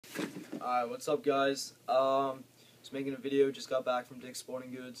Alright, what's up guys? Just making a video, just got back from Dick's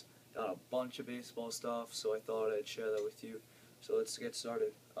Sporting Goods, got a bunch of baseball stuff, so I thought I'd share that with you. So let's get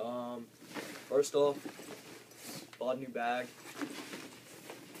started. First off, bought a new bag.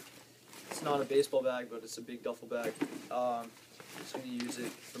 It's not a baseball bag, but it's a big duffel bag. Just gonna use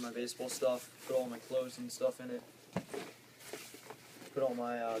it for my baseball stuff, put all my clothes and stuff in it, put all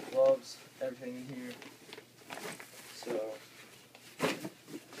my gloves, everything in here. So,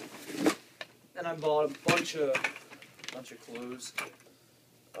 and I bought a bunch of clothes.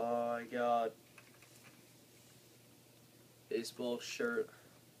 I got baseball shirt,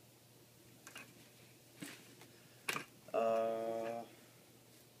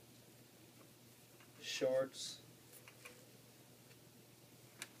 shorts,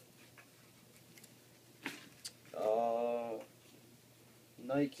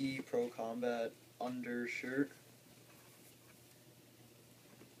 Nike Pro Combat undershirt,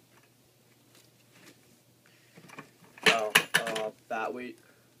 bat weight,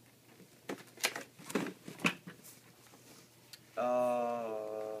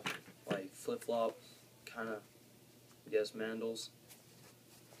 like flip-flop, kind of, I guess, mandals,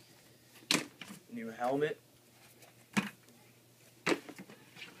 new helmet,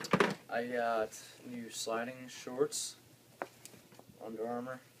 I got new sliding shorts, Under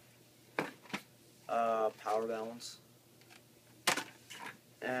Armour, Power Balance,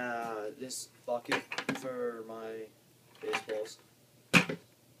 this bucket for my baseballs,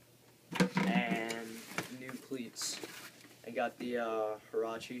 and new cleats. I got the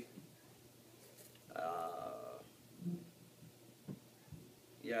Huarache.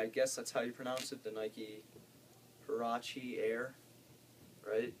 Yeah, I guess that's how you pronounce it, the Nike Huarache Air,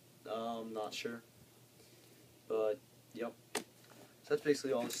 right? Not sure. But, yep. So that's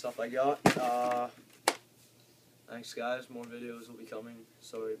basically all the stuff I got. Thanks guys, more videos will be coming.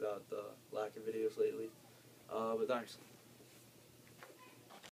 Sorry about the lack of videos lately. But thanks.